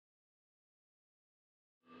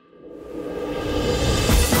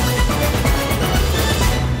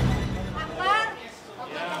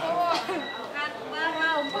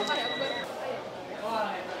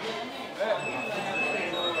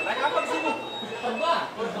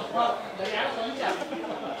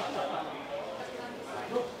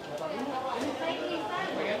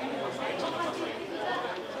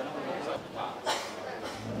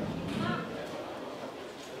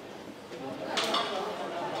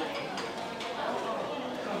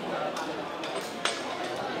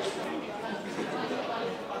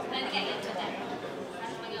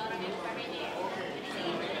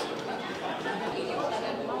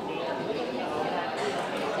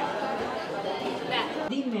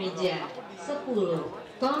di meja 10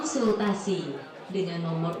 konsultasi dengan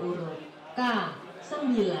nomor urut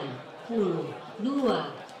K92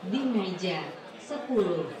 di meja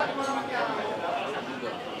 10.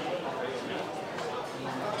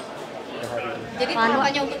 Jadi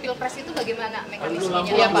tahapannya untuk Pilpres itu bagaimana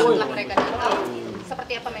mekanismenya? Ya Pak, setelah mereka datang,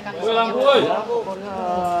 seperti apa mekanismenya?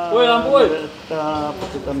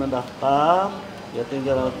 Kita mendaftar, ya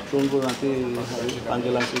tinggal tunggu nanti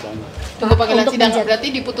panggilan sidang. Tunggu panggilan sidang, berarti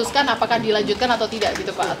diputuskan apakah dilanjutkan atau tidak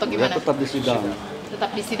gitu Pak, atau gimana? Ya, tetap di sidang.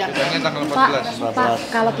 Tetap di sidang. Pak,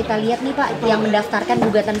 kalau kita lihat nih Pak, yang mendaftarkan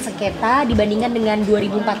gugatan sengketa dibandingkan dengan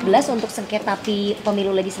 2014 untuk sengketa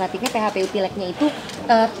pemilu legislatifnya, PHPU Pileknya itu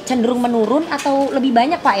cenderung menurun atau lebih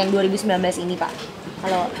banyak Pak yang 2019 ini Pak?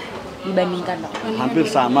 Kalau dibandingkan Pak? Hampir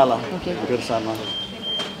sama lah, Oke. hampir sama.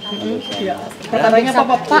 Ya, katanya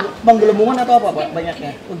Pak, penggelembungan atau apa Pak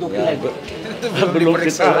banyaknya untuk Ya, Pilek?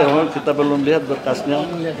 kita belum lihat berkasnya,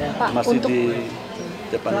 Pak, masih untuk- di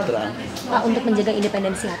depan terang. Pak, untuk menjaga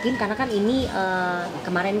independensi hakim, karena kan ini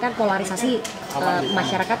kemarin kan polarisasi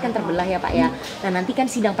masyarakat kan terbelah ya Pak ya. Nah nanti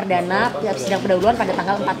kan sidang perdana, sidang pendahuluan pada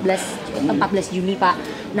tanggal 14 Juni Pak.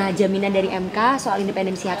 Nah jaminan dari MK soal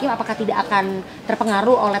independensi hakim apakah tidak akan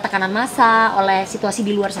terpengaruh oleh tekanan massa, oleh situasi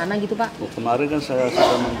di luar sana gitu Pak? Kemarin kan saya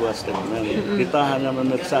sudah membuat statement, kita hanya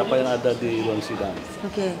memeriksa apa yang ada di ruang sidang.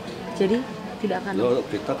 Oke, jadi tidak akan.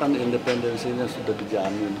 Kita kan independensinya sudah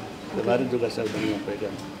dijamin. Kemarin juga saya sudah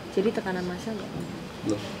menyampaikan. Jadi tekanan massa nggak?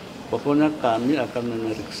 Loh, pokoknya kami akan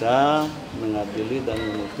memeriksa, mengadili dan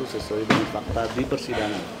memutus sesuai dengan fakta di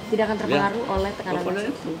persidangan. Tidak akan terpengaruh oleh tekanan Pokoknya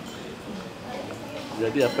massa. itu.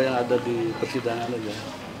 Jadi apa yang ada di persidangan aja.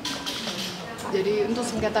 Jadi untuk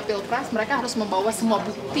sengketa Pilpres mereka harus membawa semua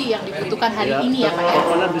bukti yang dibutuhkan hari ini ya Pak ya?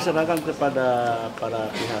 Pokoknya diserahkan kepada para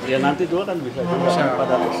pihak. Ya nanti juga kan bisa juga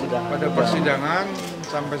pada persidangan. Pada persidangan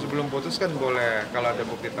sampai sebelum putus kan boleh kalau ada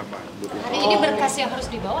bukti tambahan. Hari ini berkas yang harus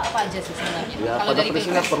dibawa apa aja sih sebenarnya? Ya Kalau pada dari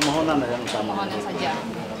persidangan Pilpres, permohonan yang utama. permohonan saja.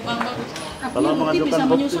 Kalau mengajukan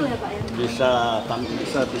bukti bisa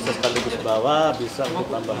sekaligus bawa, bisa untuk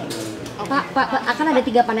tambahan. Pak, akan ada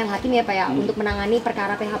 3 panel hakim ya Pak ya untuk menangani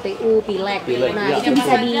perkara PHPU Pilek. Nah ya. itu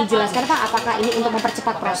bisa dijelaskan Pak, apakah ini untuk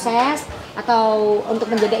mempercepat proses atau untuk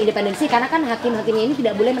menjaga independensi? Karena kan hakim-hakimnya ini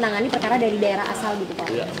tidak boleh menangani perkara dari daerah asal gitu Pak.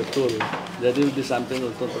 Ya betul. Jadi di samping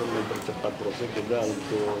untuk mempercepat proses juga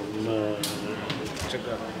untuk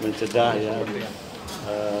mencegah ya.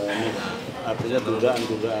 Artinya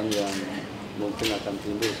dugaan-dugaan yang mungkin akan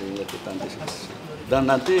timbul sehingga kita antisipasi. Dan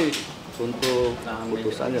nanti untuk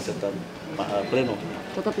putusannya tetap pleno.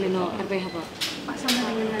 Tetap pleno RPH Pak. Pak,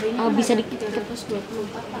 sampai dengan hari ini bisa di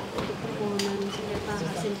 324 Pak untuk permohonan sengketa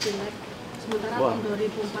hasil Pilek. Sementara Wah. tahun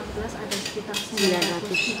 2014 ada sekitar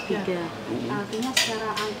 903. 903. Artinya secara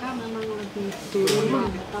angka memang lebih turun Pak.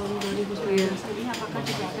 Tahun 2019 ini apakah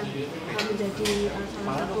juga akan menjadi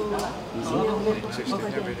salah satu sinyal positif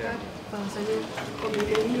bagi MK bahwasanya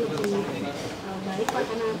pemilu ini lebih baik Pak,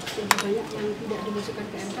 karena lebih banyak yang tidak dimasukkan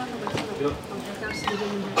ke MK termasuk MK sebagai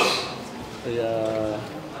menjadi Ya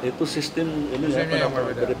itu sistem ini Sistemnya ya yang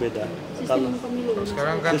berbeda. sistem pemilu.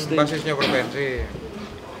 Sekarang kan basisnya provinsi.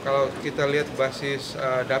 Kalau kita lihat basis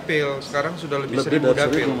dapil, sekarang sudah lebih 1.000 dari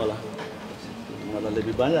dapil. 1.000 malah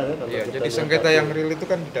lebih banyak ya. Kalau Ya, kita jadi lihat sengketa dapil. yang real itu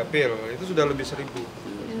kan di dapil, itu sudah lebih 1.000.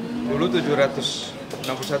 Dulu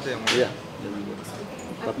 761 yang Iya.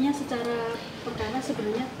 Artinya secara perkara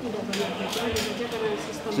sebenarnya tidak banyak berjalan saja karena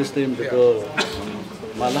Sistem betul.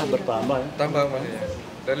 Malah bertambah ya. tambah maksudnya.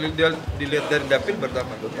 Dan dilihat dari dapil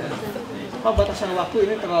bertambah. Pak, batasan waktu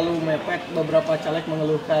ini terlalu mepet, beberapa caleg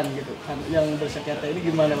mengeluhkan gitu kan. Yang bersengketa ini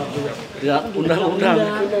gimana Pak? Ya undang-undang.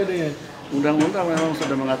 Udah. Undang-undang memang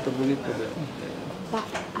sudah mengatur begitu. Ya. Pak,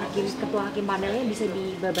 ketua hakim panelnya bisa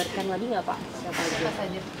dibabarkan lagi nggak Pak? Siapa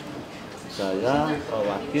aja? Saya, Pak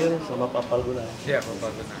Wakil, sama Pak Palguna. Ya,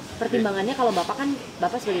 Bapak benar. Pertimbangannya kalau Bapak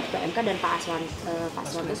sebagai ketua MK dan Pak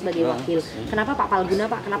Aswanto sebagai wakil. Kenapa Pak Palguna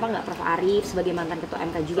Pak? Kenapa nggak Prof Arief sebagai mantan ketua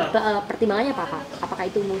MK juga? Pertimbangannya apa Pak? Apakah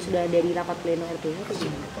itu sudah dari rapat pleno RPH atau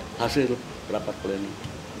gimana? Hasil rapat pleno.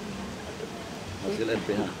 Hasil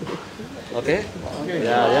RPH. Oke?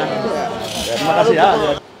 Ya. Terima kasih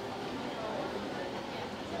ya.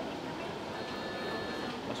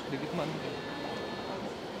 Masuk dikit man.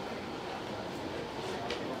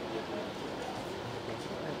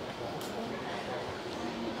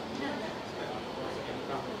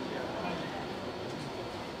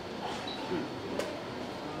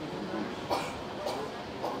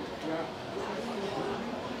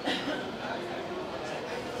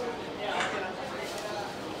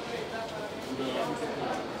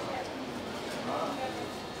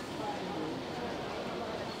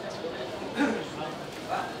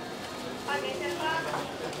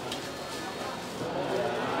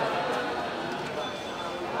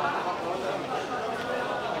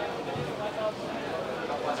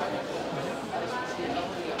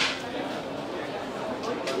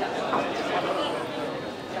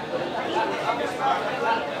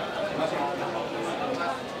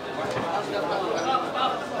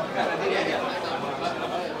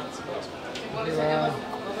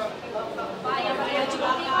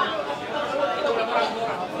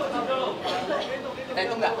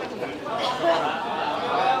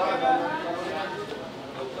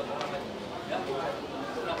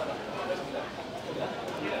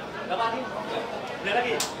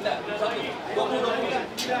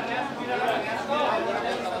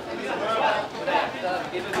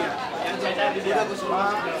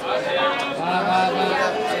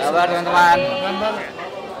 Sabar teman-teman.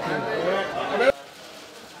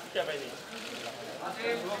 Siapa ini?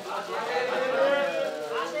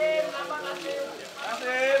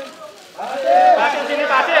 Pasim sini,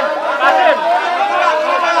 Pasim. Pasim.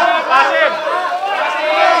 Pasim.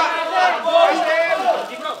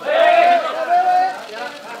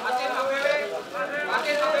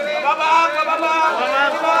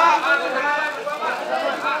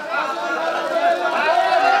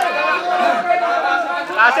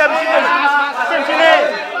 Pasim sini. Pasim sini.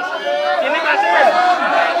 Ini Pasim.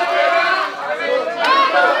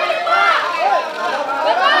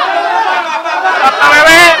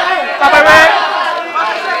 Pak PW.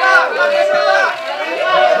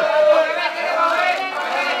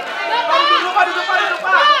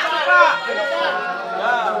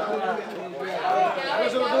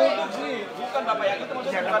 Bukan Bapak yang itu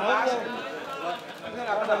maksudnya bukan Pasim.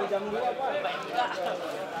 Jam 2 Pak.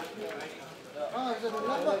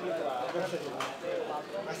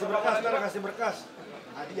 Kasih berkas, kasih berkas.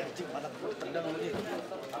 Adi anjing mana tendang lagi.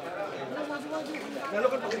 Ya lu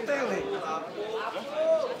kan pakai tele.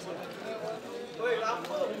 Woi,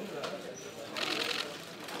 lampu.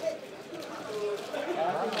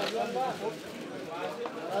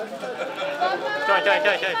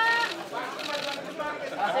 Coy.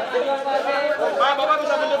 Pak, Bapak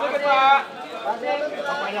bisa menduduki, Pak.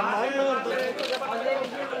 Apa yang lain?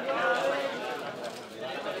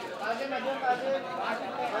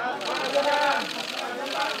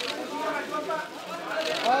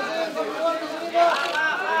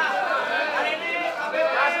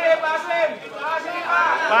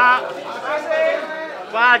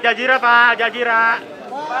 Pak, Jajira, Pak, Jajira.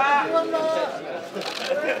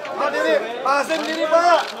 Pak diri, Pasim diri,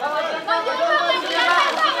 Pak.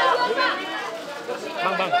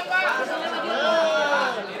 Bang.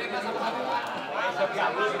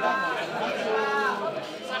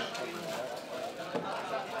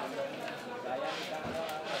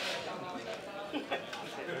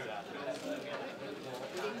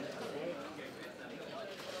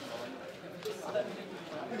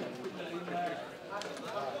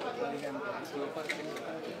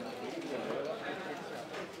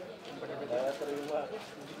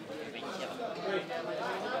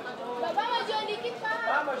 Bapak majuan dikit, Pak.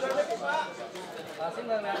 Pasim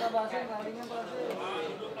nggak apa, Pasim, kalinya Pasim.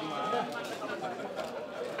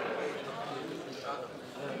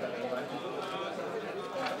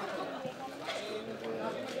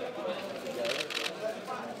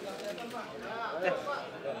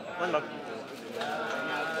 Bambang.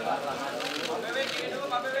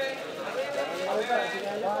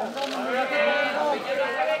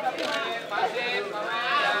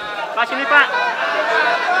 Pak sini, Pak.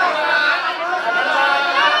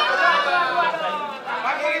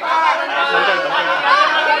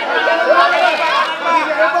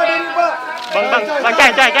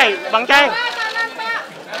 Bang Cai.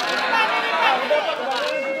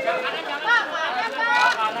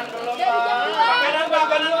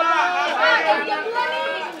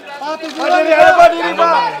 Diri,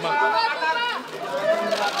 Pak.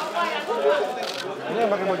 Ini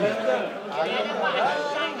yang pakai baju.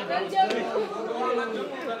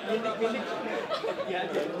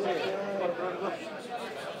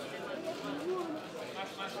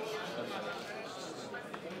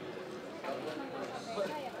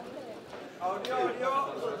 Audio.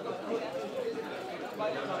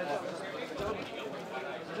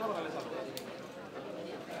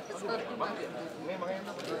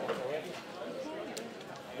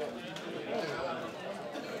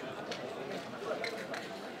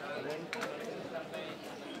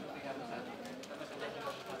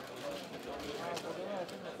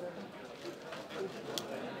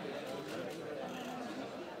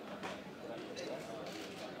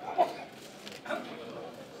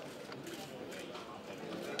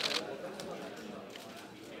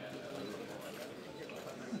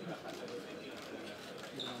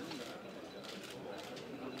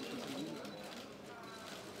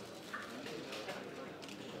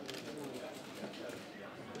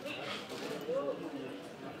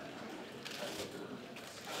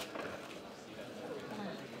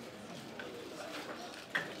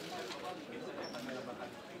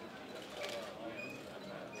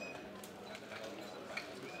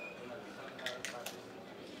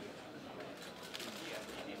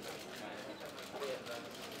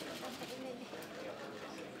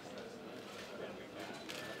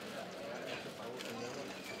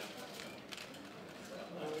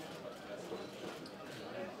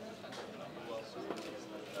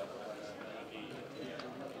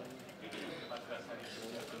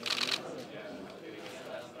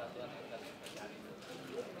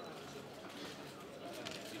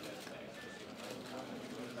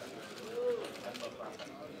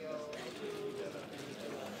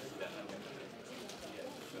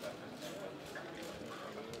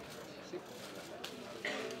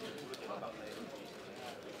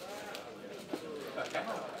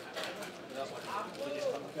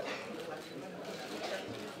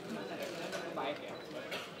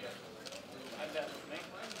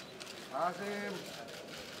 Asim.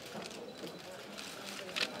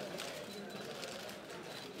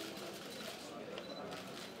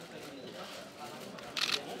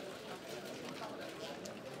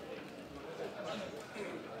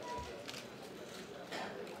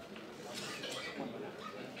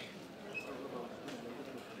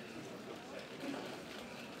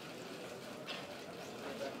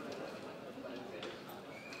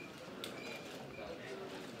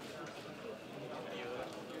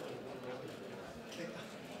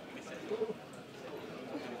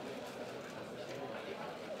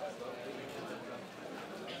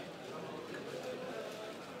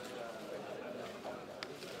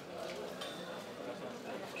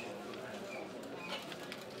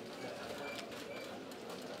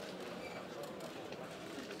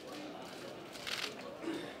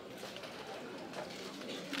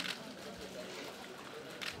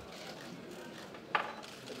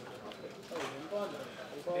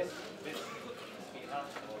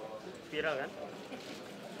 Viral kan?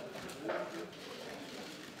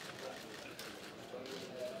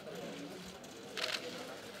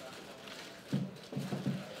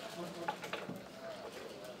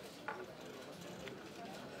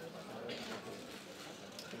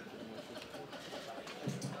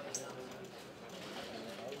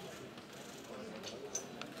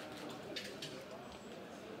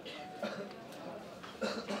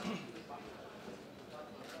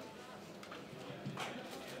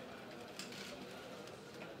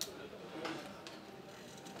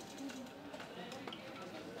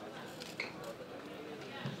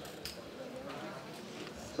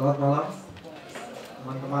 Selamat malam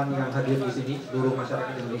teman-teman yang hadir di sini, seluruh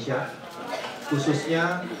masyarakat Indonesia,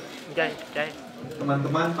 khususnya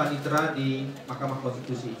teman-teman panitera di Mahkamah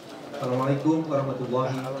Konstitusi. Assalamualaikum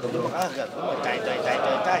warahmatullahi wabarakatuh.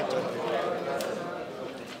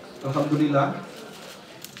 Alhamdulillah,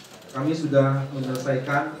 kami sudah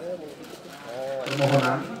menyelesaikan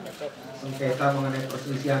permohonan sengketa mengenai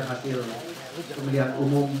perselisihan hasil pemilihan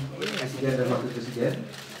umum presiden dan wakil presiden.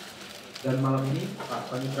 Dan malam ini,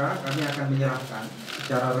 Pak Panitra, kami akan menyerahkan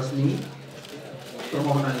secara resmi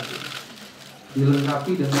permohonan itu,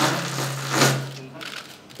 dilengkapi dengan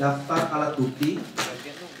daftar alat bukti,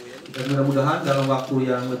 dan mudah-mudahan dalam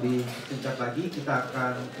waktu yang lebih singkat lagi kita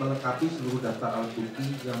akan melengkapi seluruh daftar alat bukti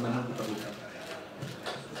yang memang diperlukan.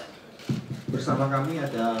 Bersama kami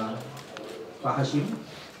ada Pak Hashim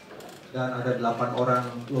dan ada 8 orang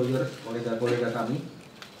lawyer, kolega-kolega kami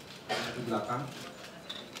di belakang.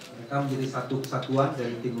 Mereka menjadi satu kesatuan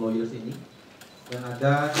dari tim lawyers ini, dan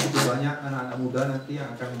ada cukup banyak anak-anak muda nanti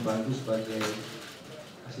yang akan membantu sebagai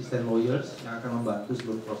asisten lawyers yang akan membantu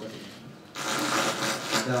seluruh proses ini.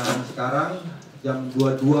 Dan sekarang jam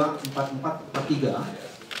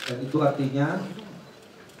 22.44.43, dan itu artinya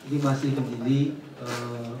ini masih menjadi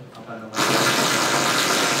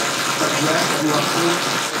bagian dari waktu.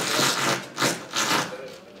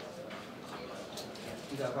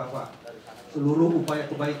 Tidak apa-apa. Seluruh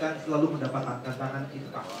upaya kebaikan selalu mendapat tantangan itu,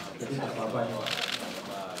 Pak. Jadi tidak apa-apa ya, Pak.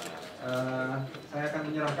 Saya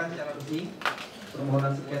akan menyerahkan secara resmi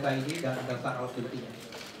permohonan sengketa ini dan daftar alat buktinya.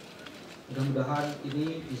 Mudah-mudahan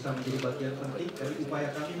ini bisa menjadi bagian penting dari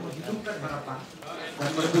upaya kami menghidupkan harapan dan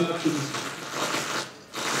merebut optimis.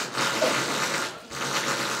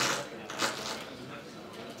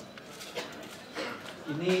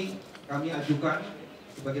 Ini kami ajukan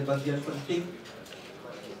sebagai bagian penting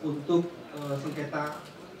untuk sengketa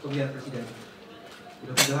pemilihan presiden.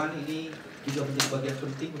 Mudah-mudahan ini juga menjadi bagian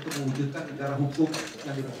penting untuk mewujudkan negara hukum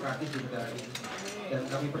yang demokratis di negara ini. Dan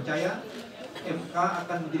kami percaya MK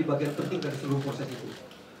akan menjadi bagian penting dari seluruh proses itu.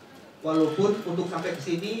 Walaupun untuk sampai ke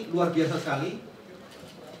sini luar biasa sekali,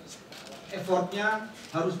 effortnya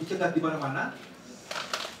harus dicegat di mana-mana,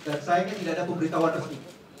 dan sayangnya tidak ada pemberitahuan resmi.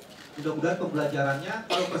 Mudah-mudahan pembelajarannya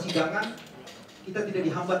kalau persidangan kita tidak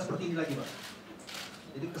dihambat seperti ini lagi, Pak.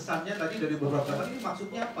 Jadi kesannya tadi dari beberapa teman ini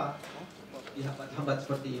maksudnya apa? Dihambat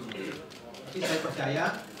seperti ini. Tapi saya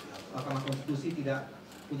percaya Mahkamah Konstitusi tidak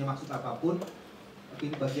punya maksud apapun,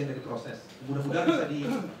 tapi ini bagian dari proses. Mudah-mudahan bisa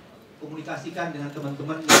dikomunikasikan dengan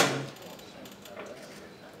teman-teman yang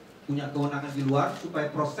punya kewenangan di luar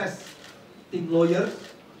supaya proses tim lawyer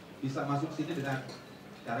bisa masuk sini dengan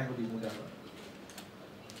cara yang lebih mudah.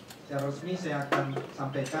 Secara resmi saya akan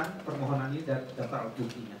sampaikan permohonan ini dan daftar alat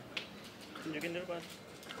buktinya. Tunjukin dulu, Pak.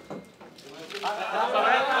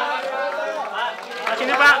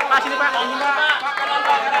 Sini, Pak. Sini, Pak. Pak.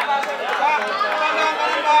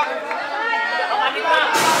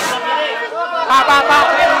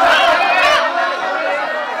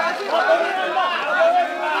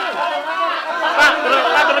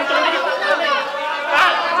 Turun dikit.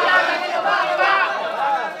 Pak.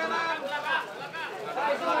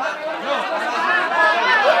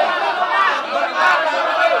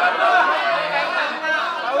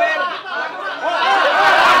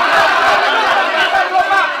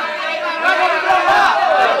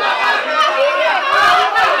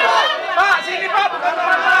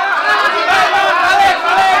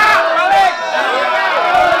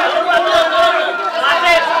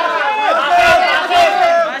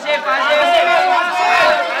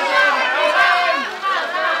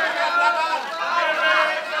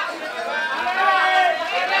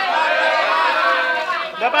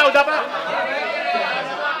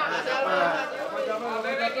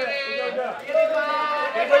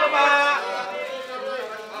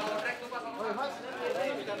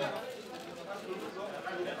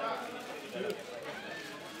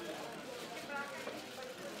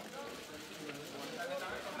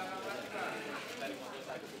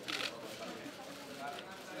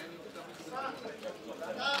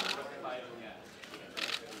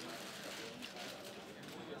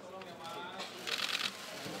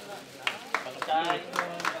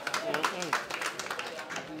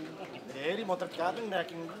 Kadang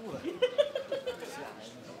naikin gua.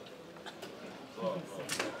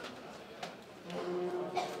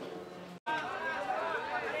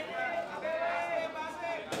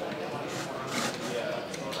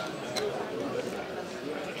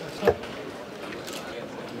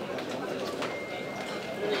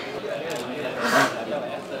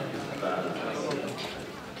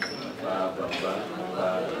 Pak Bambang,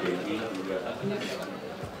 Pak Pimpin juga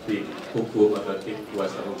tim hukum atau tim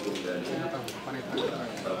kuasa hukum dari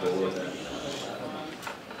Prabowo Sandi.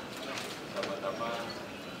 Sama-sama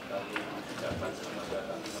kami ucapkan selamat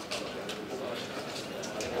datang.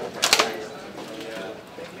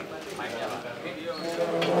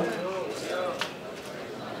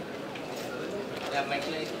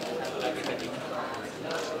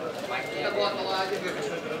 Kita buat aja gitu.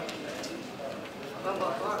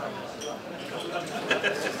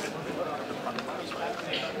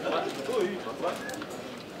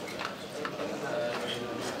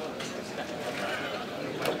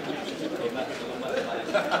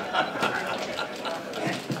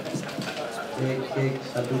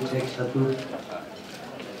 Cek satu.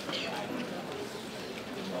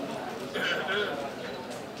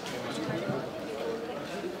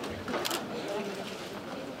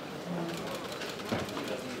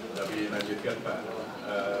 Kami lanjutkan Pak.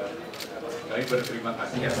 Kami berterima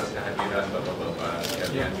kasih atas kehadiran Bapak-Bapak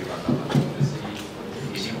sekalian di Mahkamah Konstitusi.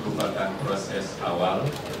 Ini merupakan proses awal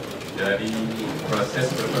dari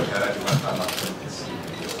proses berperkara di Mahkamah Konstitusi.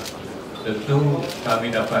 Tentu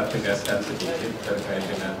kami dapat tegaskan sedikit terkait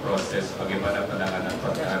dengan proses bagaimana penanganan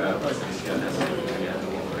perkara perselisihan hasil pemilihan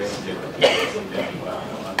umum presiden di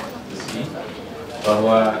Mahkamah Konstitusi,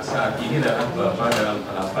 bahwa saat ini adalah Bapak dalam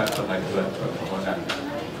tahapan pengajuan permohonan.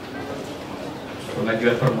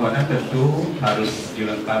 Pengajuan permohonan tentu harus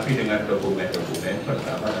dilengkapi dengan dokumen-dokumen.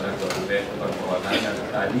 Pertama adalah dokumen permohonan yang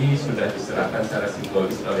tadi sudah diserahkan secara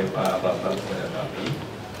simbolis oleh Pak Bambang kepada kami.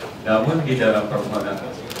 Namun di dalam permohonan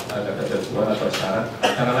ada ketentuan atau syarat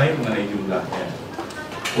antara lain mengenai jumlahnya.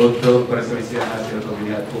 Untuk perselisihan hasil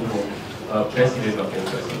pemilihan umum presiden wakil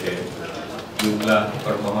presiden, jumlah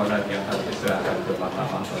permohonan yang harus diserahkan ke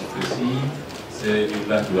Mahkamah Konstitusi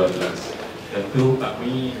sejumlah 12. Tentu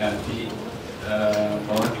kami nanti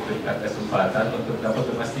mohon diberikan kesempatan untuk dapat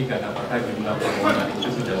memastikan apakah jumlah permohonan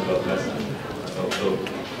itu sudah 12 atau belum.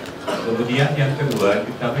 Kemudian yang kedua,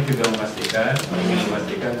 kami juga memastikan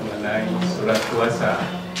mengenai surat kuasa.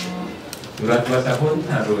 Surat kuasa pun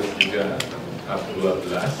harus juga lengkap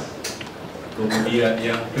 12. Kemudian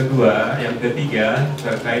yang ketiga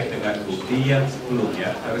terkait dengan bukti yang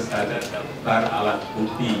sebelumnya harus ada daftar alat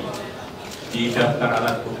bukti. Di daftar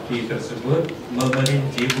alat bukti tersebut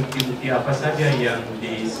memerinci bukti-bukti apa saja yang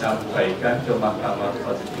disampaikan ke Mahkamah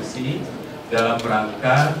Konstitusi dalam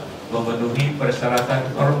rangka memenuhi persyaratan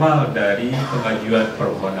formal dari pengajuan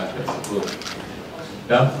permohonan tersebut.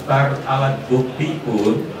 Daftar alat bukti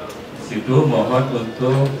pun situ mohon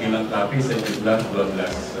untuk dilengkapi sejumlah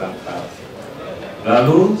 12 rangkap.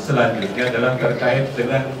 Lalu selanjutnya adalah terkait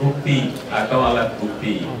dengan bukti atau alat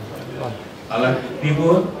bukti. Alat bukti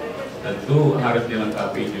pun tentu harus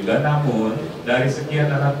dilengkapi juga, namun dari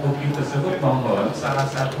sekian alat bukti tersebut mohon salah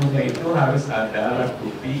satunya itu harus ada alat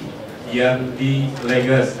bukti yang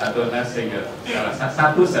dileges atau naseger, salah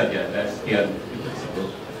satu saja dari sekian bukti tersebut.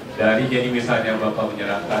 Jadi misalnya Bapak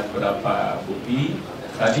menyerahkan berapa bukti,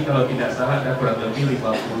 tadi kalau tidak salah ada kurang lebih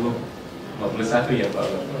 51 ya Pak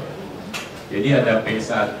Bapak. Jadi ada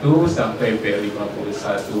P1 sampai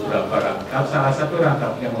P51 berapa rangkap, salah satu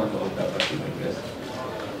rangkapnya mohon dapat dileges.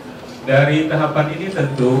 Dari tahapan ini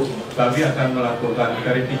tentu kami akan melakukan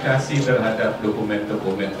verifikasi terhadap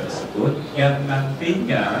dokumen-dokumen tersebut yang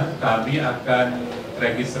nantinya kami akan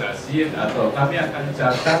registrasi atau kami akan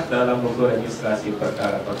catat dalam buku registrasi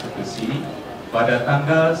perkara konstitusi pada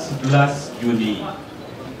tanggal 11 Juni.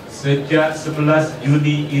 Sejak 11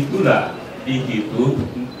 Juni itulah dihitung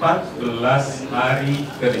 14 hari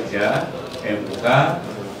kerja MK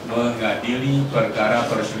mengadili perkara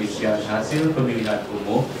perselisihan hasil pemilihan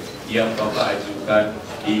umum yang Bapak ajukan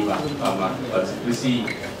di Mahkamah Konstitusi.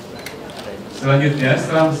 Selanjutnya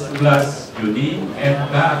setelah 11 Juni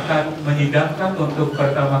MK akan menyidangkan untuk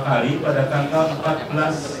pertama kali pada tanggal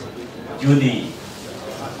 14 Juni.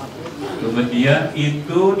 Kemudian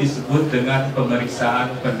itu disebut dengan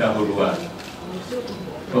pemeriksaan pendahuluan.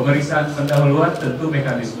 Pemeriksaan pendahuluan tentu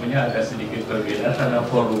mekanismenya ada sedikit berbeda karena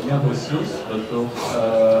forumnya khusus untuk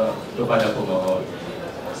kepada pemohon.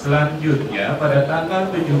 Selanjutnya pada tanggal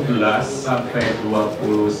 17 sampai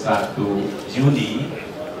 21 Juni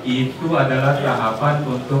itu adalah tahapan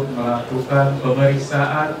untuk melakukan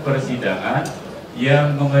pemeriksaan persidangan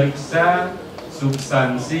yang memeriksa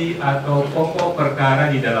substansi atau pokok perkara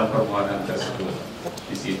di dalam permohonan tersebut.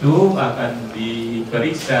 Di situ akan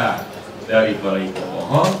diperiksa dari mulai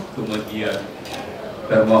pemohon, kemudian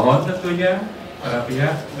termohon tentunya, para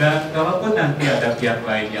pihak, dan kalaupun nanti ada pihak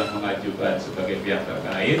lain yang mengajukan sebagai pihak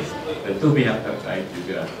terkait, tentu pihak terkait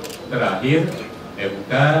juga. Terakhir,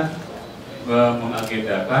 MK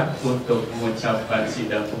mengagendakan untuk mengucapkan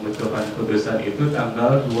sidang pemutusan putusan itu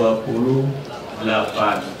tanggal 28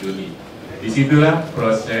 Juni. Disitulah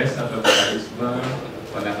proses atau mekanisme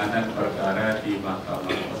penanganan perkara di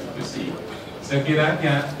Mahkamah Konstitusi.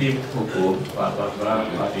 Sekiranya tim hukum, Pak Bambang,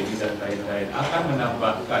 Pak Dini, dan lain-lain akan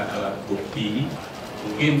menambahkan alat bukti,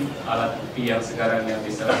 mungkin alat bukti yang sekarang yang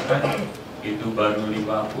diserahkan itu baru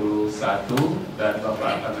 51 dan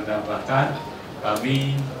Bapak akan menambahkan,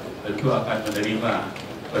 kami tentu akan menerima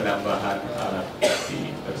penambahan alat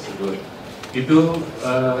bukti tersebut. Itu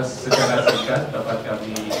secara singkat dapat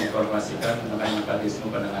kami informasikan mengenai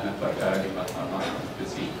mekanisme penanganan perkara di Mahkamah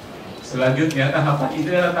Konstitusi. Selanjutnya, tahapan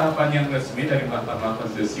ini adalah tahapan yang resmi dari Mahkamah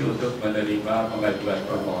Konstitusi untuk menerima pengajuan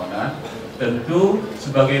permohonan. Tentu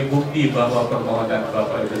sebagai bukti bahwa permohonan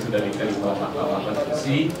Bapak itu sudah diterima Mahkamah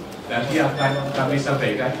Konstitusi, nanti akan kami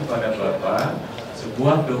sampaikan kepada Bapak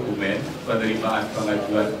sebuah dokumen penerimaan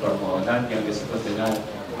pengajuan permohonan yang disebut dengan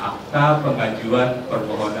akta pengajuan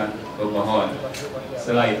permohonan pemohon.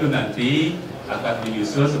 Setelah itu nanti akan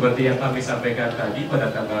menyusul seperti yang kami sampaikan tadi pada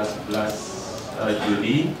tanggal 11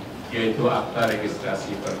 Juli, yaitu akta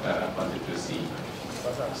registrasi perkara konstitusi.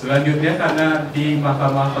 Selanjutnya, karena di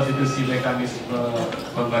Mahkamah Konstitusi mekanisme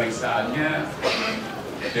pemeriksaannya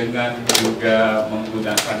dengan juga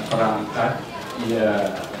menggunakan perangkat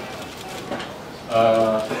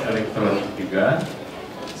elektronik juga,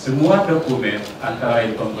 semua dokumen antara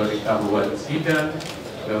lain pemberitahuan sidang,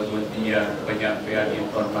 kemudian penyampaian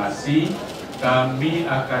informasi, kami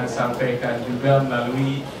akan sampaikan juga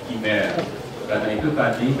melalui email. Karena itu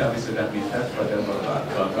tadi kami sudah minta kepada Bapak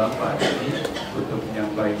Bambang, Pak Dini untuk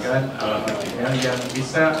menyampaikan alamat email yang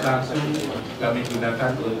bisa langsung kami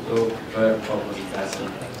gunakan untuk berkomunikasi.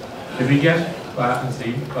 Demikian Pak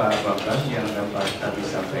Hasim, Pak Bambang yang dapat kami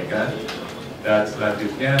sampaikan. Dan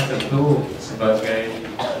selanjutnya tentu sebagai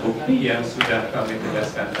bukti yang sudah kami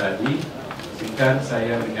tegaskan tadi, izinkan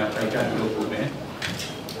saya menyampaikan dokumen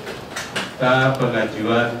akta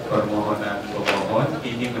pengajuan permohonan pemohon.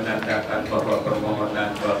 Ini menandakan bahwa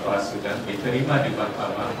permohonan Bapak sudah diterima di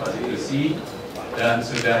Mahkamah Konstitusi dan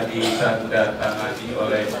sudah ditandatangani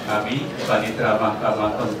oleh kami, Panitera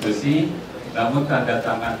Mahkamah Konstitusi. Namun tanda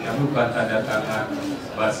tangan kami bukan tanda tangan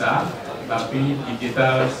basah, tapi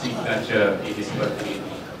digital signature ini seperti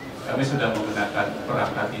ini. Kami sudah menggunakan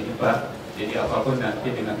perangkat ini, Pak. Jadi apapun nanti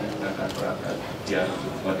dengan menggunakan perangkat yang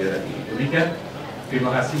modern ini. Demikian. Terima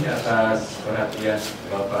kasih atas perhatian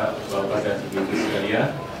Bapak dan Ibu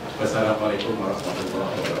sekalian. Wassalamualaikum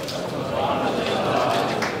warahmatullahi wabarakatuh.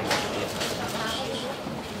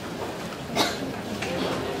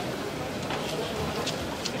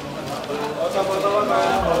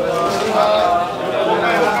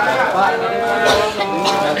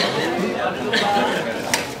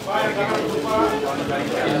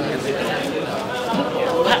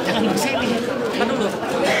 Pak, jangan bersini. Kan dulu.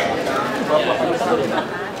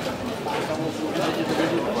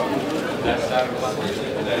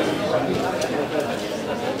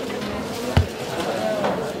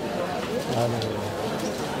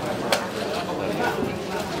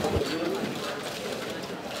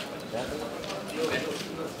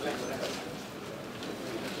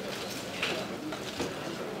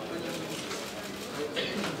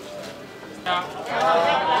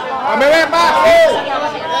 Ambil Pak.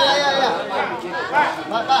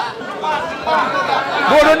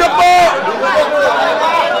 Bu, duduk Bu.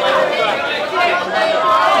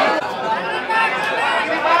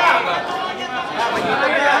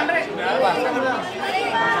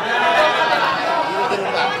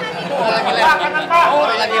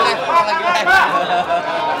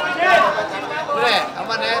 Udah,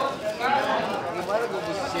 aman ya? Gimana gue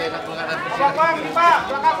posisi enak banget? Belakang Pak,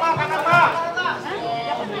 kanan Pak.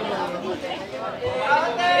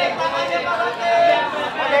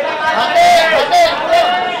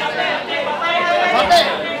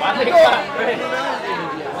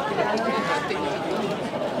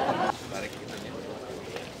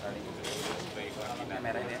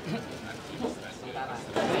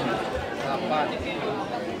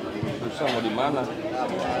 Susah mau di mana?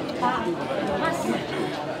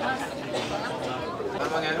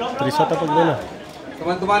 Riset apa gimana?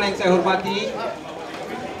 Teman-teman yang saya hormati,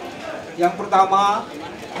 yang pertama,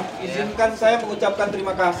 izinkan saya mengucapkan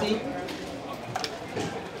terima kasih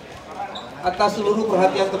atas seluruh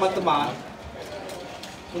perhatian teman-teman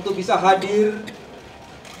untuk bisa hadir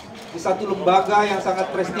di satu lembaga yang sangat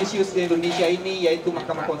prestisius di Indonesia ini, yaitu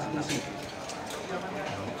Mahkamah Konstitusi.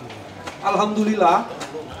 Alhamdulillah,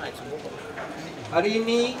 hari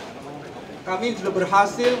ini kami sudah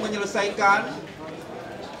berhasil menyelesaikan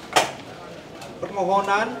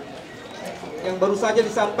permohonan yang baru saja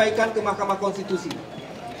disampaikan ke Mahkamah Konstitusi.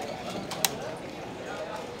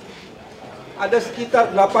 Ada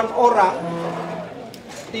sekitar 8 orang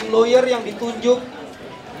tim lawyer yang ditunjuk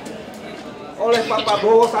oleh Pak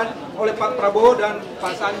Prabowo dan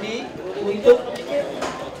Pak Sandi untuk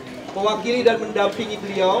mewakili dan mendampingi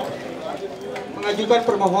beliau mengajukan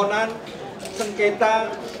permohonan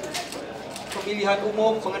sengketa pemilihan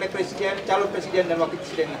umum mengenai presiden, calon presiden dan wakil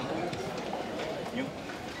presiden ini.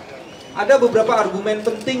 Ada beberapa argumen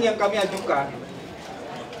penting yang kami ajukan,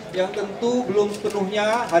 yang tentu belum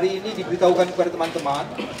sepenuhnya hari ini diberitahukan kepada teman-teman,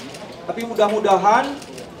 tapi mudah-mudahan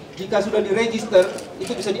jika sudah diregister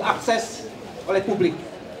itu bisa diakses oleh publik.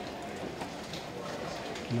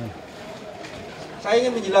 Saya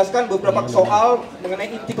ingin menjelaskan beberapa soal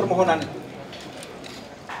mengenai inti permohonan itu.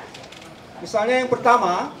 Misalnya yang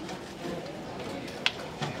pertama,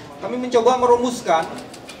 kami mencoba merumuskan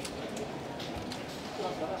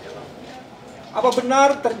apa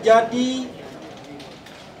benar terjadi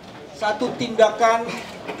satu tindakan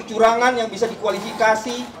kecurangan yang bisa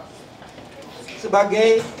dikualifikasi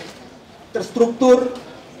sebagai terstruktur,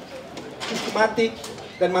 sistematik,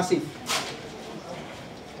 dan masif.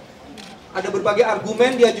 Ada berbagai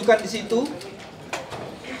argumen diajukan di situ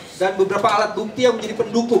dan beberapa alat bukti yang menjadi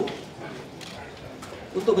pendukung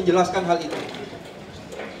untuk menjelaskan hal itu.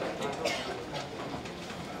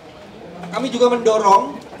 Kami juga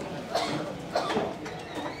mendorong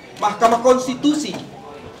Mahkamah Konstitusi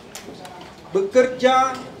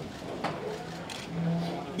bekerja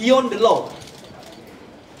beyond the law.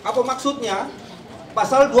 Apa maksudnya?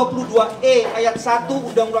 Pasal 22E ayat 1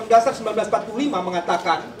 Undang-Undang Dasar 1945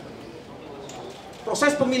 mengatakan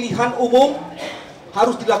proses pemilihan umum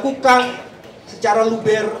harus dilakukan secara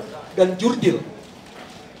luber dan jurdil.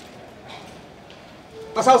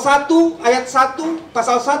 Pasal 1 ayat 1,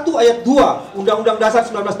 pasal 1 ayat 2 Undang-Undang Dasar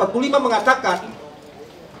 1945 mengatakan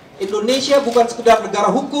Indonesia bukan sekedar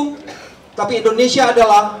negara hukum, tapi Indonesia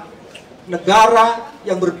adalah negara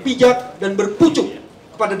yang berpijak dan berpucuk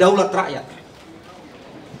kepada daulat rakyat.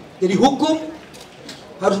 Jadi hukum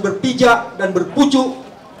harus berpijak dan berpucuk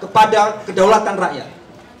kepada kedaulatan rakyat.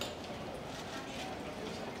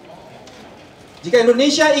 Jika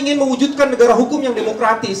Indonesia ingin mewujudkan negara hukum yang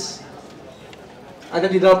demokratis, ada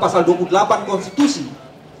di dalam pasal 28 Konstitusi.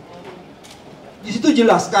 Di situ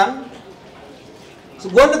jelaskan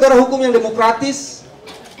sebuah negara hukum yang demokratis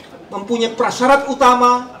mempunyai prasyarat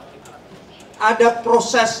utama, ada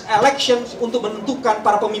proses election untuk menentukan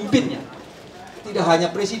para pemimpinnya. Tidak hanya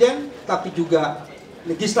presiden, tapi juga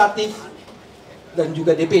legislatif dan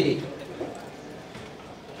juga DPD.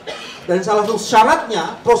 Dan salah satu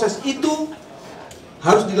syaratnya, proses itu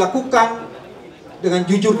harus dilakukan dengan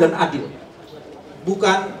jujur dan adil.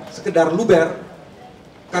 Bukan sekedar luber,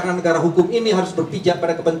 karena negara hukum ini harus berpijak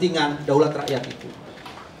pada kepentingan daulat rakyat itu.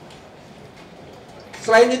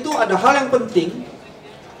 Selain itu ada hal yang penting,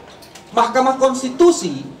 Mahkamah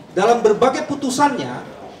Konstitusi dalam berbagai putusannya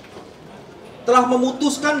telah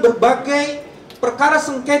memutuskan berbagai perkara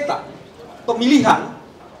sengketa pemilihan,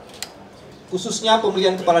 khususnya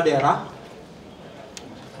pemilihan kepala daerah,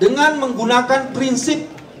 dengan menggunakan prinsip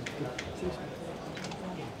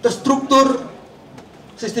terstruktur,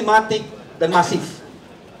 sistematik, dan masif.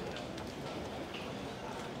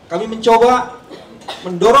 Kami mencoba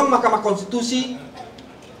mendorong Mahkamah Konstitusi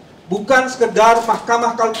bukan sekedar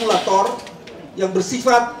mahkamah kalkulator yang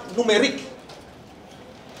bersifat numerik,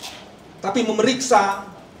 tapi memeriksa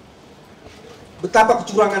betapa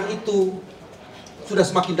kecurangan itu sudah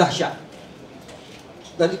semakin dahsyat.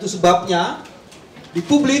 Dan itu sebabnya di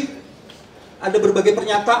publik ada berbagai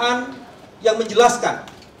pernyataan yang menjelaskan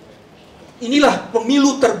inilah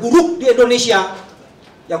pemilu terburuk di Indonesia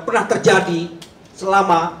yang pernah terjadi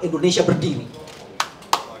selama Indonesia berdiri.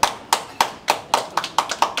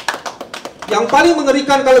 Yang paling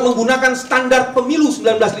mengerikan kalau menggunakan standar pemilu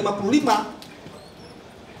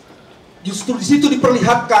 1955, justru di situ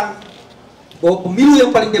diperlihatkan bahwa pemilu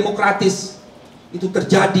yang paling demokratis itu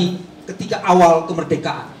terjadi ketika awal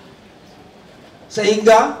kemerdekaan.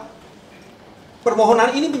 Sehingga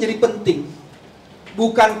permohonan ini menjadi penting,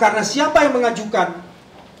 bukan karena siapa yang mengajukan,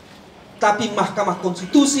 tapi Mahkamah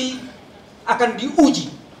Konstitusi akan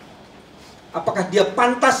diuji apakah dia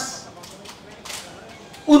pantas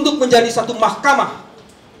untuk menjadi satu mahkamah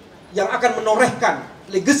yang akan menorehkan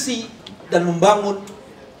legasi dan membangun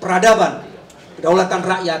peradaban kedaulatan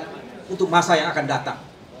rakyat untuk masa yang akan datang.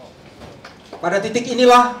 Pada titik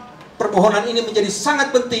inilah permohonan ini menjadi sangat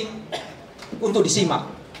penting untuk disimak.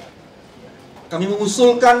 Kami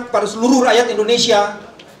mengusulkan pada seluruh rakyat Indonesia,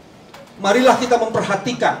 marilah kita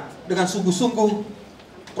memperhatikan dengan sungguh-sungguh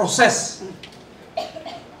proses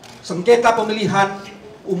sengketa pemilihan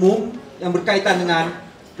umum yang berkaitan dengan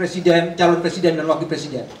presiden, calon presiden dan wakil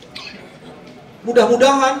presiden.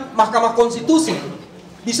 Mudah-mudahan Mahkamah Konstitusi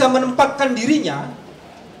bisa menempatkan dirinya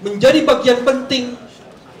menjadi bagian penting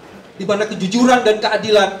di mana kejujuran dan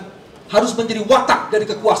keadilan harus menjadi watak dari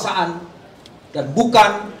kekuasaan dan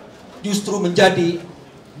bukan justru menjadi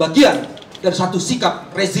bagian dari satu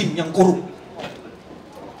sikap rezim yang korup.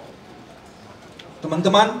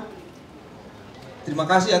 Teman-teman, terima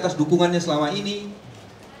kasih atas dukungannya selama ini.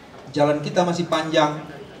 Jalan kita masih panjang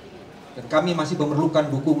dan kami masih memerlukan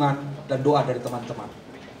dukungan dan doa dari teman-teman.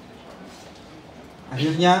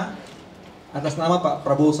 Akhirnya, atas nama Pak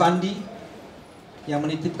Prabowo Sandi yang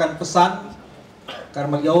menitipkan pesan, karena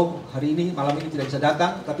beliau hari ini, malam ini tidak bisa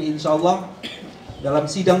datang, tapi insya Allah dalam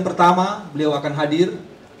sidang pertama beliau akan hadir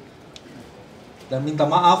dan minta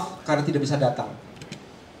maaf karena tidak bisa datang.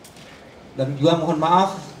 Dan juga mohon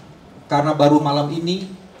maaf karena baru malam ini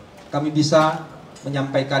kami bisa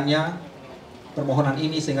menyampaikannya permohonan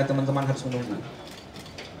ini sehingga teman-teman harus menunggu.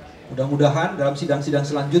 Mudah-mudahan dalam sidang-sidang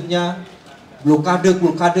selanjutnya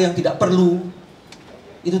blokade-blokade yang tidak perlu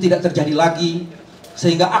itu tidak terjadi lagi,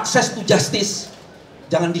 sehingga akses to justice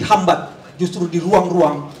jangan dihambat justru di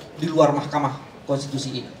ruang-ruang di luar Mahkamah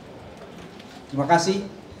Konstitusi ini. Terima kasih.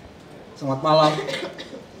 Selamat malam.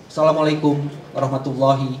 Assalamualaikum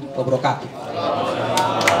warahmatullahi wabarakatuh.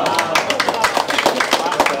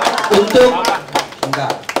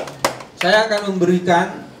 Saya akan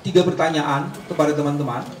memberikan 3 pertanyaan kepada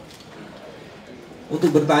teman-teman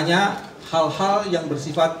untuk bertanya hal-hal yang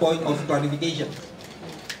bersifat point of clarification.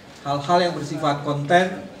 Hal-hal yang bersifat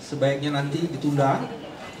konten sebaiknya nanti ditunda,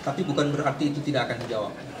 tapi bukan berarti itu tidak akan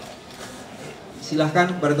dijawab.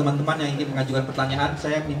 Silahkan kepada teman-teman yang ingin mengajukan pertanyaan,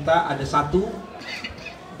 saya minta ada 1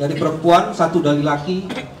 dari perempuan, 1 dari laki,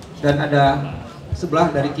 dan ada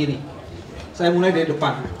sebelah dari kiri. Saya mulai dari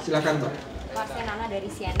depan, silahkan Mbak. Pak, saya Nana dari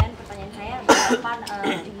CNN. Pertanyaan saya, berapa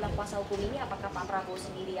jumlah kuasa hukum ini, apakah Pak Prabowo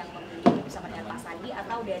sendiri yang memilih bersama dengan Pak Sandi,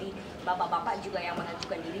 atau dari bapak-bapak juga yang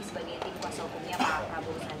mengajukan diri sebagai tim kuasa hukumnya Pak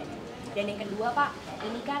Prabowo Sandi? Dan yang kedua Pak,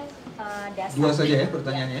 ini kan dasar... 2 saja ya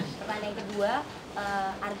pertanyaannya. Pertanyaan yang kedua,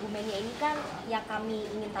 argumennya ini kan yang kami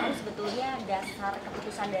ingin tahu sebetulnya dasar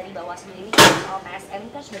keputusan dari Bawaslu ini soal TSM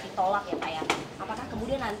kan sudah ditolak ya Pak ya. Apakah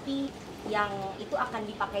kemudian nanti yang itu akan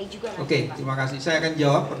dipakai juga nanti? Oke, terima kasih. Saya akan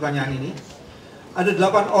jawab pertanyaan ini. Ada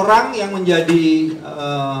 8 orang yang menjadi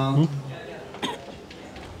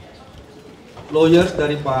lawyers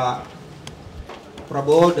dari Pak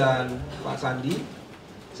Prabowo dan Pak Sandi.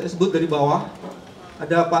 Saya sebut dari bawah.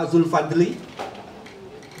 Ada Pak Zulfadli,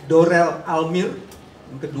 Dorel Almir,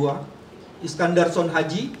 yang kedua, Iskandar Son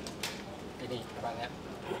Haji.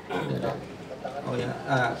 Oh ya,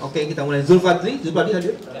 oke, kita mulai. Zulfadli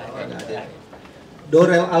hadir.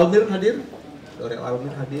 Dorel Almir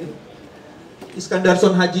hadir. Iskandar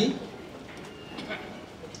Son Haji,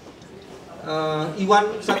 Iwan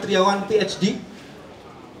Satriawan PhD.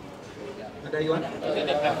 Ada Iwan?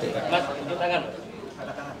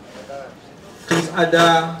 Terus ada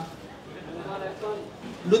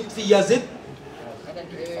Lutfi Yazid,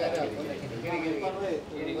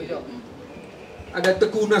 ada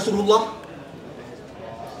Teguh Nasrullah,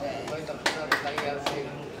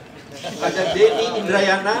 ada Denny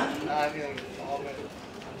Indrayana,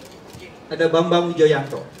 ada Bambang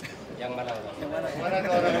Widjojanto. Yang mana?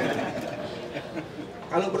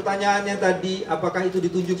 Kalau pertanyaannya tadi, apakah itu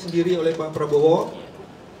ditunjuk sendiri oleh Pak Prabowo?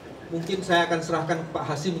 Mungkin saya akan serahkan ke Pak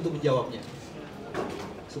Hasim untuk menjawabnya,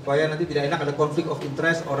 supaya nanti tidak enak ada konflik of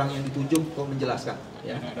interest orang yang ditunjuk kok menjelaskan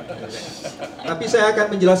ya. Tapi saya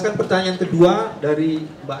akan menjelaskan pertanyaan kedua dari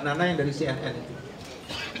Mbak Nana yang dari CNN itu.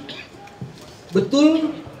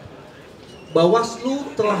 Betul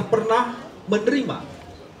Bawaslu telah pernah menerima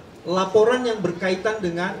laporan yang berkaitan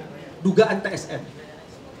dengan dugaan TSM,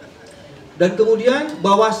 dan kemudian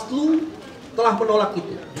Bawaslu telah menolak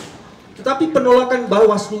itu. Tetapi penolakan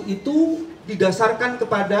Bawaslu itu didasarkan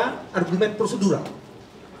kepada argumen prosedural.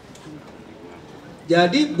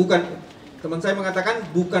 Jadi bukan, teman saya mengatakan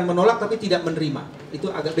bukan menolak tapi tidak menerima.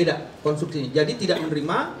 Itu agak beda konstruksinya. Jadi tidak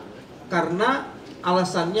menerima karena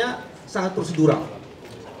alasannya sangat prosedural.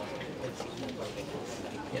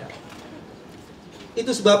 Ya.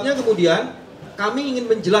 Itu sebabnya kemudian kami ingin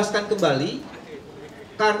menjelaskan kembali,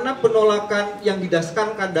 karena penolakan yang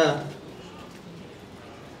didasarkan pada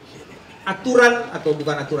aturan atau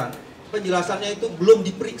bukan aturan, penjelasannya itu belum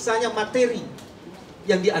diperiksanya materi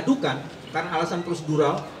yang diadukan karena alasan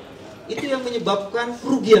prosedural, itu yang menyebabkan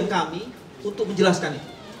kerugian kami untuk menjelaskan itu.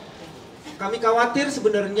 Kami khawatir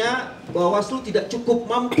sebenarnya Bawaslu tidak cukup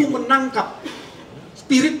mampu menangkap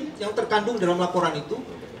spirit yang terkandung dalam laporan itu,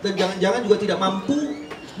 dan jangan-jangan juga tidak mampu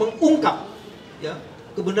mengungkap ya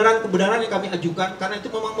kebenaran-kebenaran yang kami ajukan, karena itu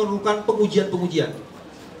memang memerlukan pengujian-pengujian.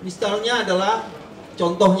 Misalnya adalah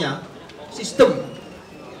contohnya sistem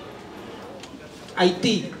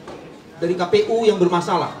IT dari KPU yang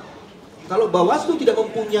bermasalah. Kalau Bawaslu tidak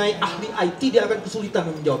mempunyai ahli IT, dia akan kesulitan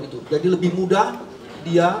menjawab itu. Jadi lebih mudah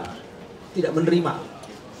dia tidak menerima.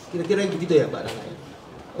 Kira-kira begitu ya Mbak Nana.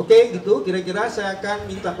 Oke, gitu. Kira-kira saya akan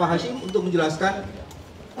minta Pak Hashim untuk menjelaskan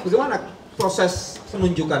bagaimana proses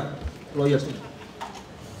penunjukan lawyers ini.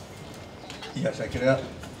 Ya, saya kira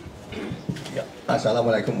ya,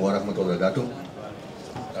 Assalamualaikum warahmatullahi wabarakatuh.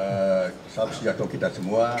 Salam sejahtera kita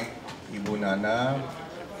semua. Ibu Nana,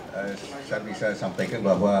 saya bisa sampaikan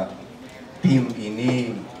bahwa tim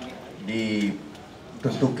ini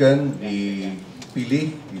ditentukan,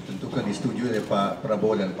 dipilih, ditentukan, disetujui oleh Pak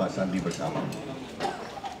Prabowo dan Pak Sandi bersama.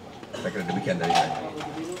 Saya kira demikian dari saya.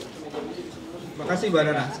 Terima kasih Mbak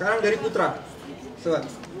Nana. Sekarang dari Putra. Sobat.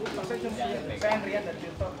 Saya Andrian dari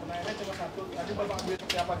Tirto. Pertanyaannya cuma satu. Tadi Bapak ambil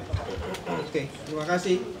siapa gitu Pak? Oke, terima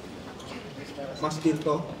kasih Mas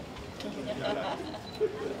Tirto.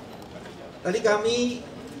 Tadi kami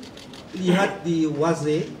lihat di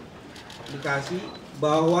Waze aplikasi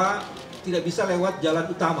bahwa tidak bisa lewat jalan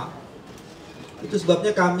utama. Itu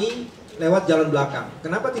sebabnya kami lewat jalan belakang.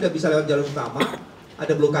 Kenapa tidak bisa lewat jalan utama?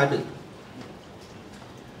 Ada blokade.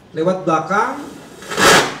 Lewat belakang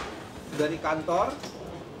dari kantor,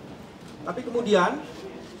 tapi kemudian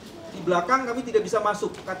di belakang kami tidak bisa masuk,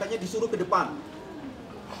 katanya disuruh ke depan.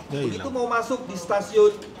 Begitu mau masuk di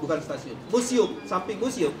stasiun, bukan stasiun, museum, samping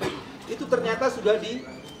museum, itu ternyata sudah di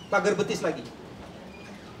pagar betis lagi.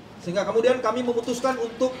 Sehingga kemudian kami memutuskan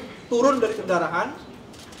untuk turun dari kendaraan,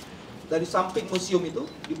 dari samping museum itu,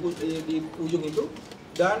 di ujung itu,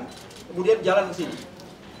 dan kemudian jalan ke sini.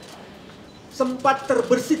 Sempat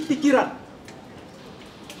terbersit pikiran,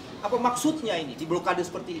 apa maksudnya ini, di blokade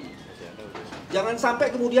seperti ini. Jangan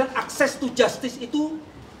sampai kemudian akses to justice itu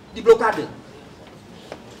diblokade.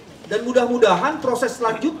 Dan mudah-mudahan proses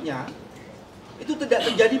selanjutnya itu tidak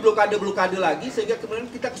terjadi blokade-blokade lagi, sehingga kemudian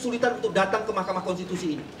kita kesulitan untuk datang ke Mahkamah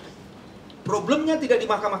Konstitusi ini. Problemnya tidak di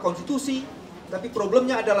Mahkamah Konstitusi, tapi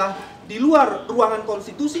problemnya adalah di luar ruangan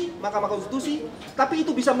konstitusi, Mahkamah Konstitusi, tapi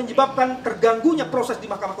itu bisa menyebabkan terganggunya proses di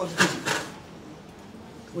Mahkamah Konstitusi.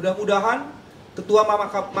 Mudah-mudahan Ketua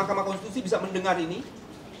Mahkamah Konstitusi bisa mendengar ini,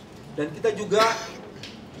 dan kita juga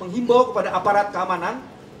menghimbau kepada aparat keamanan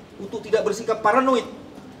untuk tidak bersikap paranoid,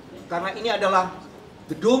 karena ini adalah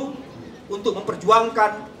gedung untuk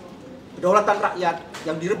memperjuangkan kedaulatan rakyat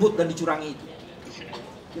yang direbut dan dicurangi itu.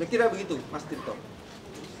 Kira-kira begitu, Mas Tirto.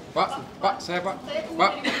 Pak, saya Pak. Saya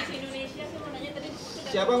Pak. dari BBC Indonesia, saya mau nanya tadi.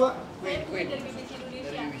 Siapa Pak? Saya dari BBC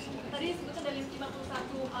Indonesia. Tadi disebutkan dari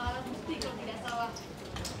 51 alat bukti kalau tidak salah.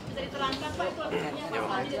 Bisa diterangkan Pak, itu alat buktinya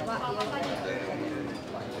apa saja dan apa saja?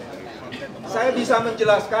 Saya bisa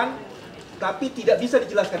menjelaskan, tapi tidak bisa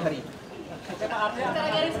dijelaskan hari ini. Secara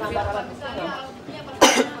garis besar Pak, misalnya alat buktinya apa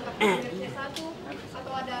saja, apakah satu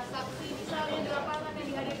atau ada saksi misalnya di lapangan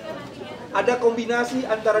yang dihadirkan nantinya? Ada kombinasi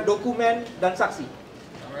antara dokumen dan saksi.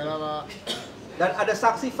 Dan ada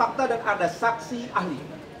saksi fakta dan ada saksi ahli.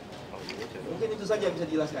 Mungkin itu saja yang bisa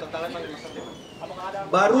dijelaskan.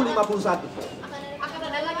 Baru 51. Akan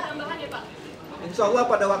ada lagi tambahan ya Pak? Insya Allah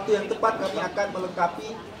pada waktu yang tepat kami akan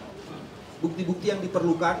melengkapi bukti-bukti yang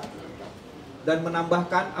diperlukan dan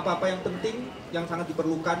menambahkan apa-apa yang penting yang sangat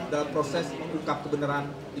diperlukan dalam proses mengungkap kebenaran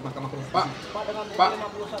di Mahkamah Konstitusi. Pak, dengan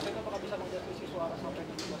 51 itu apakah bisa menjatuhi suara sampai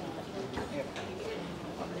ke 51?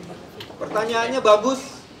 Pertanyaannya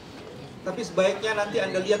bagus, tapi sebaiknya nanti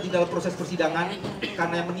Anda lihat di dalam proses persidangan,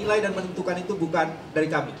 karena yang menilai dan menentukan itu bukan dari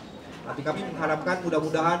kami. Tapi kami mengharapkan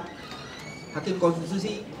mudah-mudahan Hakim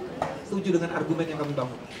Konstitusi setuju dengan argumen yang kami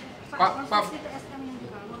bangun. Pak.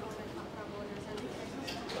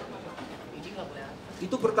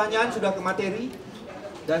 Itu pertanyaan sudah ke materi,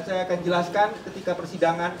 dan saya akan jelaskan ketika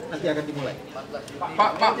persidangan nanti akan dimulai.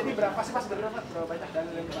 Pak. Jadi berapa sih Mas sebenarnya Pak? Berapa banyak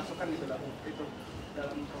dalil yang dimasukkan gitu dalam itu?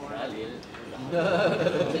 Dalam dalil.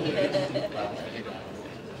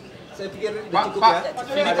 Saya pikir Pak, cukup ya.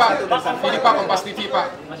 Ini Pak Kompas TV Pak.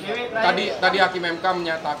 Tadi Hakim MK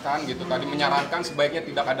menyatakan gitu, tadi menyarankan sebaiknya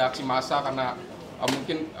tidak ada aksi massa karena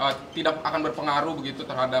mungkin tidak akan berpengaruh begitu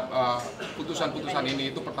terhadap putusan-putusan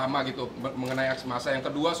ini. Itu pertama gitu mengenai aksi massa. Yang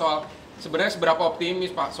kedua soal sebenarnya seberapa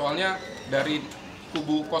optimis Pak, soalnya dari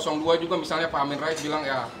kubu 02 juga misalnya Pak Amin Rais bilang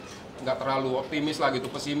ya nggak terlalu optimis lah gitu,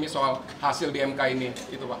 pesimis soal hasil di MK ini,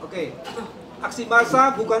 itu Pak. Oke, aksi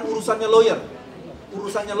massa bukan urusannya lawyer.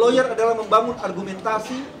 Urusannya lawyer adalah membangun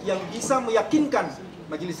argumentasi yang bisa meyakinkan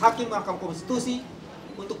Majelis Hakim Mahkamah Konstitusi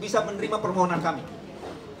untuk bisa menerima permohonan kami.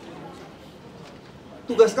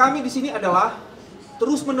 Tugas kami di sini adalah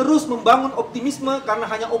terus-menerus membangun optimisme, karena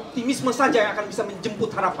hanya optimisme saja yang akan bisa menjemput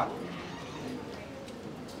harapan.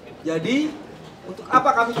 Jadi, untuk apa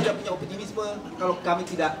kami tidak punya optimisme kalau kami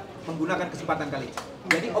tidak menggunakan kesempatan kali ini?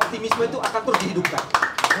 Jadi optimisme itu akan terus dihidupkan.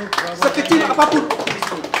 Sekecil apapun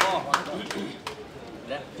optimisme itu.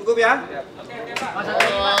 Cukup ya?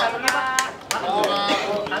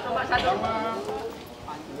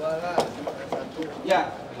 Ya.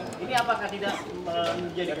 Ini apakah tidak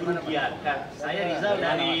menjadi kerugian? Kan saya Rizal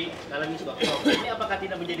dari dalam isu ini apakah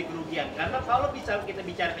tidak menjadi kerugian? Karena kalau bisa kita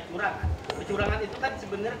bicara kecurangan itu kan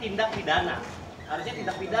sebenarnya tindak pidana. Harusnya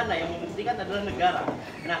tindak pidana yang membuktikan adalah negara.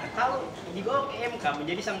 Nah, kalau dibawa ke MK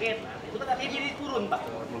menjadi sengketa, itu kan artinya jadi turun Pak.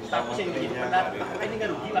 Status yang menjadi perdata, apakah ini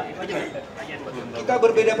nggak rugi Pak? Itu aja Pak. Kita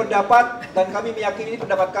berbeda pendapat dan kami meyakini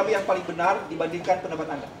pendapat kami yang paling benar dibandingkan pendapat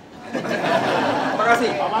Anda. Terima kasih.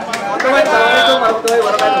 Assalamualaikum warahmatullahi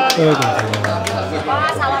wabarakatuh.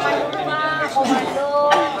 Pak, salaman dulu Pak.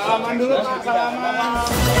 Salaman dulu Pak,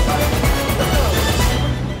 salaman.